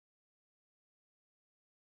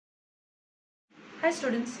Hi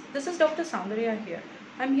students, this is Dr. Soundarya here.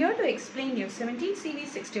 I'm here to explain you 17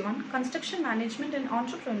 CV61 Construction Management and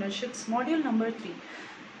Entrepreneurships Module number 3.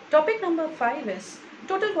 Topic number 5 is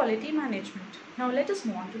Total Quality Management. Now let us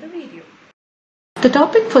move on to the video. The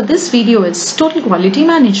topic for this video is Total Quality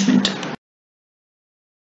Management.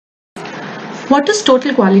 What is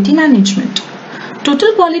Total Quality Management?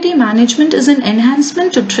 Total Quality Management is an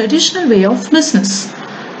enhancement to traditional way of business.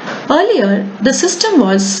 Earlier, the system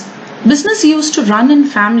was business used to run in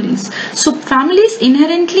families, so families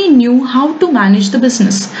inherently knew how to manage the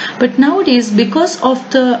business. But nowadays, because of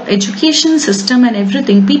the education system and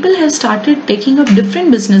everything, people have started taking up different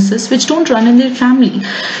businesses which don't run in their family.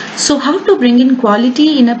 So how to bring in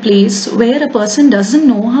quality in a place where a person doesn't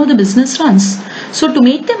know how the business runs? So to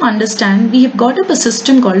make them understand, we have got up a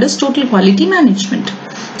system called as Total Quality Management.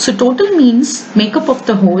 So total means makeup of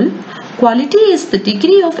the whole. Quality is the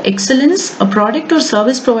degree of excellence a product or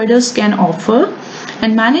service providers can offer,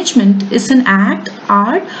 and management is an act,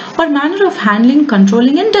 art, or manner of handling,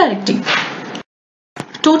 controlling, and directing.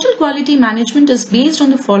 Total quality management is based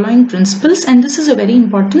on the following principles, and this is a very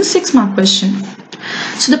important 6-mark question.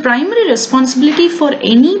 So the primary responsibility for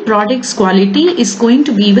any product's quality is going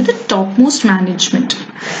to be with the topmost management,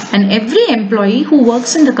 and every employee who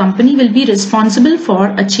works in the company will be responsible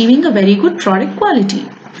for achieving a very good product quality.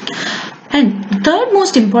 And the third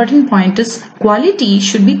most important point is quality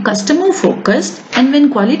should be customer focused, and when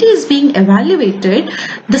quality is being evaluated,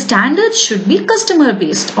 the standards should be customer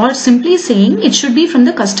based, or simply saying it should be from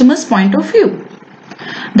the customer's point of view.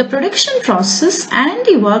 The production process and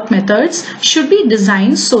the work methods should be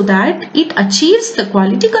designed so that it achieves the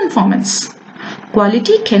quality conformance.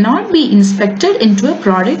 Quality cannot be inspected into a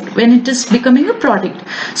product when it is becoming a product.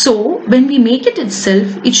 So when we make it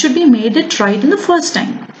itself, it should be made it right in the first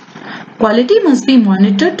time. Quality must be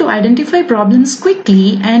monitored to identify problems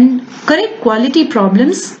quickly and correct quality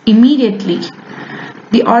problems immediately.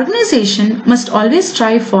 The organization must always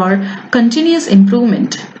strive for continuous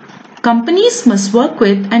improvement. Companies must work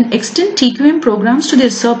with and extend TQM programs to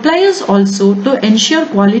their suppliers also to ensure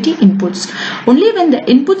quality inputs. Only when the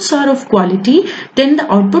inputs are of quality, then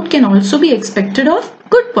the output can also be expected of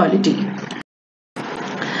good quality.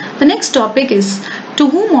 The next topic is to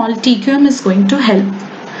whom all TQM is going to help.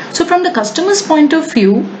 So from the customer's point of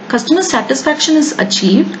view, customer satisfaction is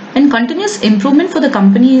achieved and continuous improvement for the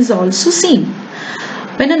company is also seen.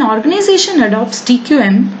 When an organization adopts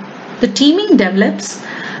TQM, the teaming develops,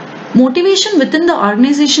 motivation within the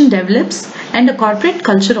organization develops, and a corporate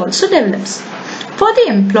culture also develops. For the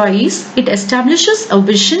employees, it establishes a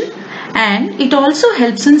vision and it also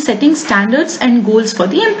helps in setting standards and goals for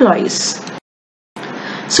the employees.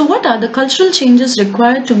 So what are the cultural changes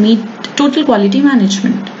required to meet total quality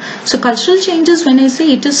management? So cultural changes, when I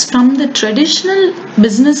say, it is from the traditional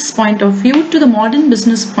business point of view to the modern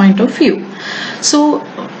business point of view. So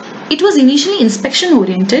it was initially inspection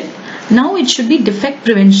oriented. Now it should be defect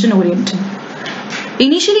prevention oriented.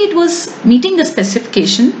 Initially it was meeting the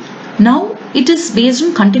specification. Now it is based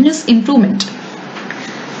on continuous improvement.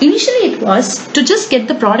 Initially it was to just get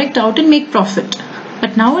the product out and make profit.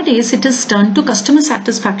 But nowadays it is turned to customer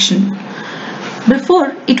satisfaction.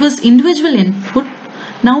 Before it was individual input,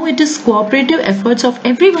 now it is cooperative efforts of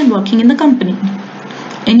everyone working in the company.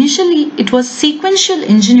 Initially it was sequential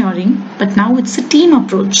engineering, but now it's a team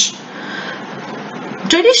approach.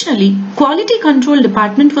 Traditionally, quality control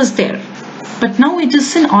department was there, but now it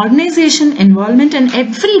is an organization involvement and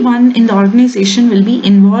everyone in the organization will be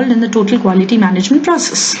involved in the total quality management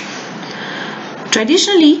process.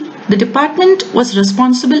 Traditionally, the department was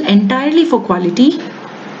responsible entirely for quality,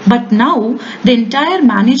 but now the entire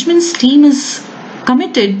management team is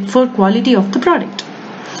committed for quality of the product.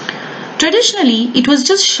 Traditionally, it was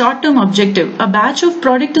just short-term objective. A batch of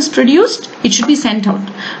product is produced, it should be sent out.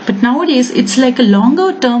 But nowadays, it's like a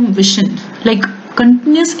longer-term vision, like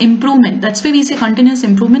continuous improvement. That's why we say continuous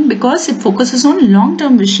improvement, because it focuses on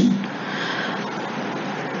long-term vision.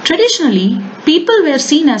 Traditionally, people were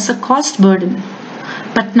seen as a cost burden.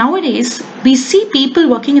 But nowadays, we see people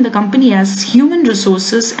working in the company as human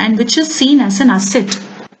resources, and which is seen as an asset.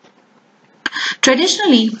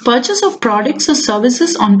 Traditionally, purchase of products or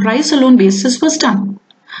services on price alone basis was done.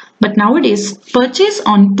 But nowadays, purchase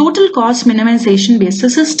on total cost minimization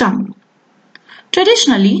basis is done.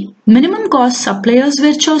 Traditionally, minimum cost suppliers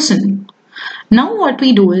were chosen. Now what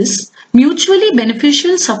we do is, mutually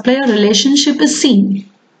beneficial supplier relationship is seen.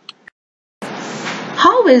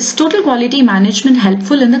 How is total quality management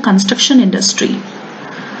helpful in the construction industry?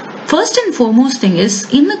 First and foremost thing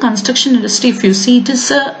is, in the construction industry, if you see, it is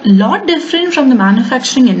a lot different from the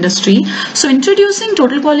manufacturing industry. So introducing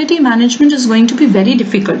total quality management is going to be very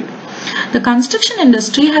difficult. The construction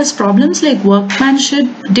industry has problems like workmanship,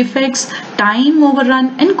 defects, time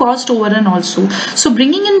overrun and cost overrun also. So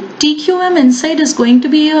bringing in TQM inside is going to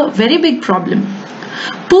be a very big problem.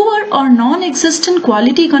 Poor or non-existent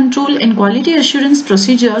quality control and quality assurance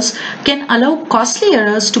procedures can allow costly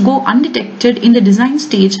errors to go undetected in the design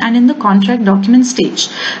stage and in the contract document stage.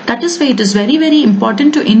 That is why it is very, very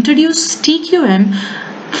important to introduce TQM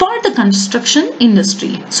for the construction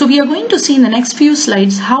industry. So we are going to see in the next few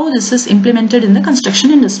slides how this is implemented in the construction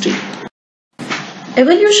industry.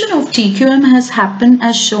 Evolution of TQM has happened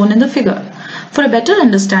as shown in the figure. For a better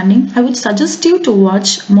understanding, I would suggest you to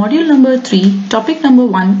watch module number 3, topic number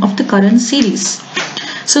 1 of the current series.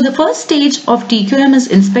 So the first stage of TQM is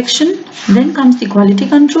inspection, then comes the quality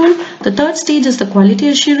control, the third stage is the quality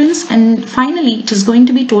assurance, and finally it is going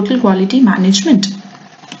to be total quality management.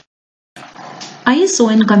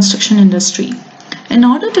 ISO in construction industry. In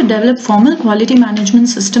order to develop formal quality management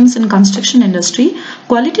systems in construction industry,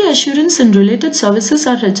 quality assurance and related services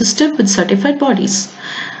are registered with certified bodies.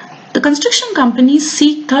 The construction companies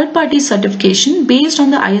seek third-party certification based on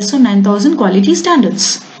the ISO 9000 quality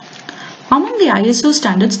standards. Among the ISO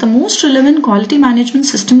standards, the most relevant quality management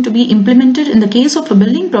system to be implemented in the case of a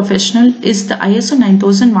building professional is the ISO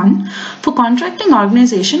 9001. For contracting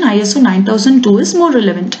organization, ISO 9002 is more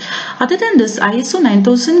relevant. Other than this, ISO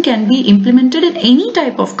 9000 can be implemented in any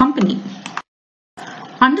type of company.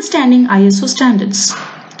 Understanding ISO standards.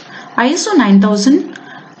 ISO 9000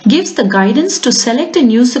 gives the guidance to select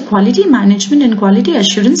and use the quality management and quality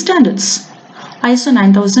assurance standards. ISO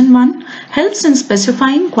 9001 helps in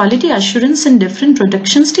specifying quality assurance in different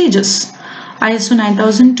production stages. ISO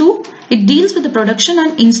 9002, it deals with the production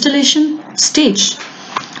and installation stage.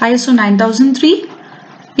 ISO 9003,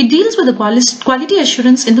 it deals with the quality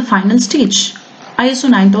assurance in the final stage. ISO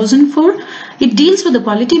 9004, it deals with the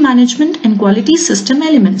quality management and quality system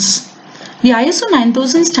elements. The ISO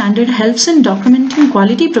 9000 standard helps in documenting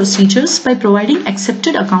quality procedures by providing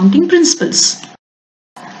accepted accounting principles.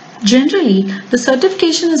 Generally, the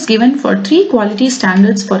certification is given for 3 quality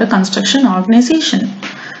standards for a construction organization.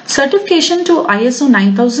 Certification to ISO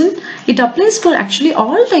 9000, it applies for actually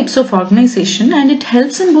all types of organization and it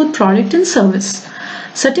helps in both product and service.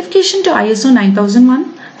 Certification to ISO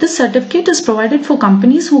 9001, this certificate is provided for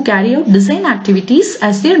companies who carry out design activities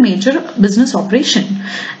as their major business operation.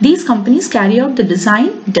 These companies carry out the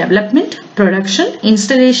design, development, production,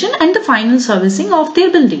 installation and the final servicing of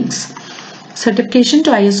their buildings. Certification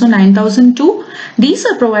to ISO 9002, these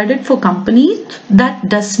are provided for companies that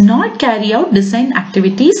does not carry out design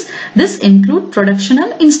activities. This include production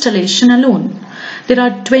and installation alone. There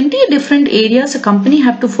are 20 different areas a company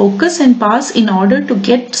have to focus and pass in order to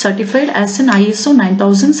get certified as an ISO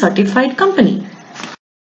 9000 certified company.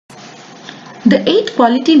 The 8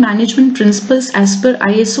 quality management principles as per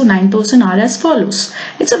ISO 9000 are as follows.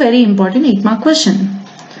 It's a very important 8-mark question.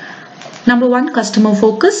 Number 1, customer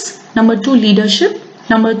focus. Number 2, leadership.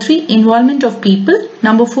 Number 3, involvement of people.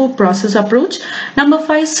 Number 4, process approach. Number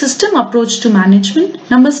 5, system approach to management.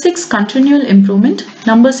 Number 6, continual improvement.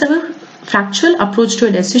 Number 7, factual approach to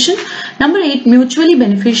a decision. Number 8, mutually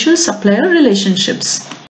beneficial supplier relationships.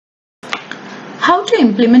 How to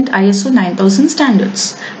implement ISO 9000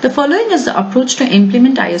 standards? The following is the approach to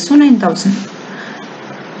implement ISO 9000.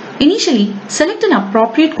 Initially, select an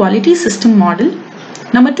appropriate quality system model.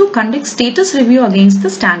 Number 2, conduct status review against the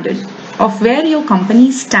standard of where your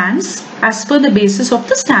company stands as per the basis of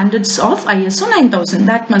the standards of ISO 9000.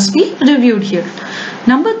 That must be reviewed here.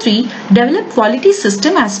 Number 3, develop quality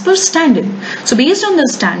system as per standard. So based on the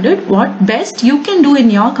standard, what best you can do in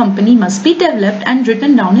your company must be developed and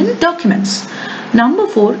written down in documents. Number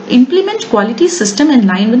 4, implement quality system in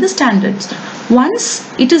line with the standards. Once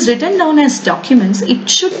it is written down as documents, it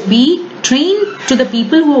should be trained to the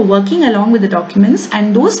people who are working along with the documents,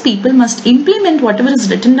 and those people must implement whatever is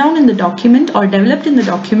written down in the document or developed in the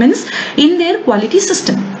documents in their quality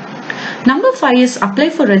system. Number 5 is apply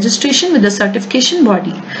for registration with the certification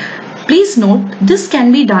body. Please note, this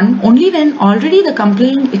can be done only when already the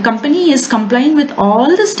company is complying with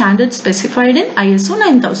all the standards specified in ISO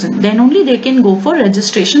 9000. Then only they can go for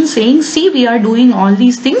registration saying, see, we are doing all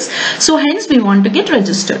these things, so hence we want to get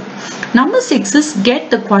registered. Number 6 is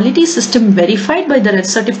get the quality system verified by the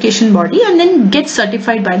certification body and then get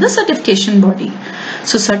certified by the certification body.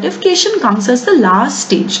 So certification comes as the last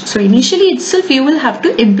stage. So initially itself you will have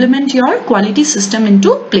to implement your quality system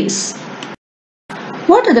into place.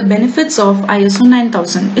 What are the benefits of ISO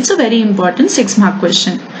 9000? It's a very important 6-mark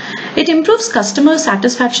question. It improves customer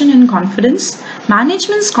satisfaction and confidence.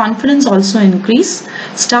 Management's confidence also increase.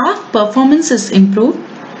 Staff performance is improved.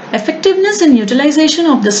 Effectiveness and utilization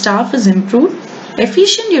of the staff is improved.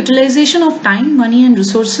 Efficient utilization of time, money and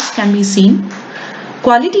resources can be seen.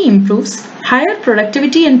 Quality improves, higher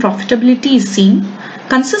productivity and profitability is seen.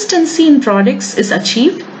 Consistency in products is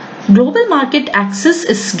achieved. Global market access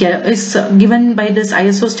is given by this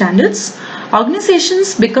ISO standards.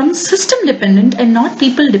 Organizations become system dependent and not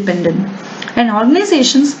people dependent. And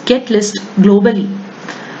organizations get listed globally.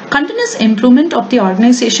 Continuous improvement of the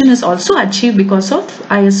organization is also achieved because of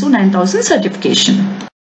ISO 9000 certification.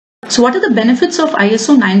 So what are the benefits of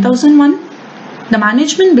ISO 9001? The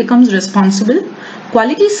management becomes responsible.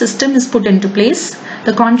 Quality system is put into place.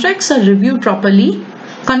 The contracts are reviewed properly.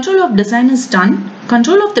 Control of design is done.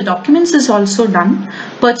 Control of the documents is also done.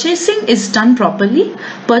 Purchasing is done properly.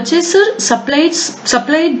 Purchaser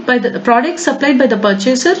supplied by the product supplied by the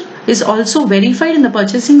purchaser is also verified in the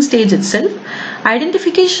purchasing stage itself.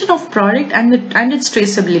 Identification of product and its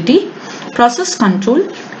traceability. Process control.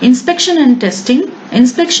 Inspection and testing.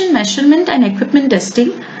 Inspection, measurement and equipment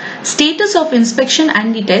testing. Status of inspection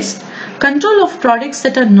and the test. Control of products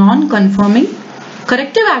that are non-conforming.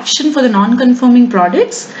 Corrective action for the non-conforming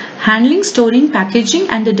products, handling, storing, packaging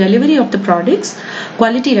and the delivery of the products.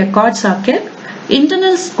 Quality records are kept.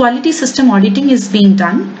 Internal quality system auditing is being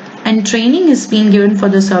done and training is being given for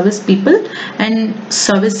the service people and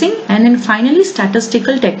servicing, and then finally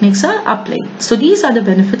statistical techniques are applied. So these are the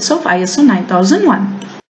benefits of ISO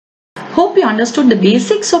 9001. Hope you understood the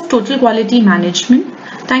basics of total quality management.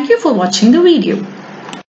 Thank you for watching the video.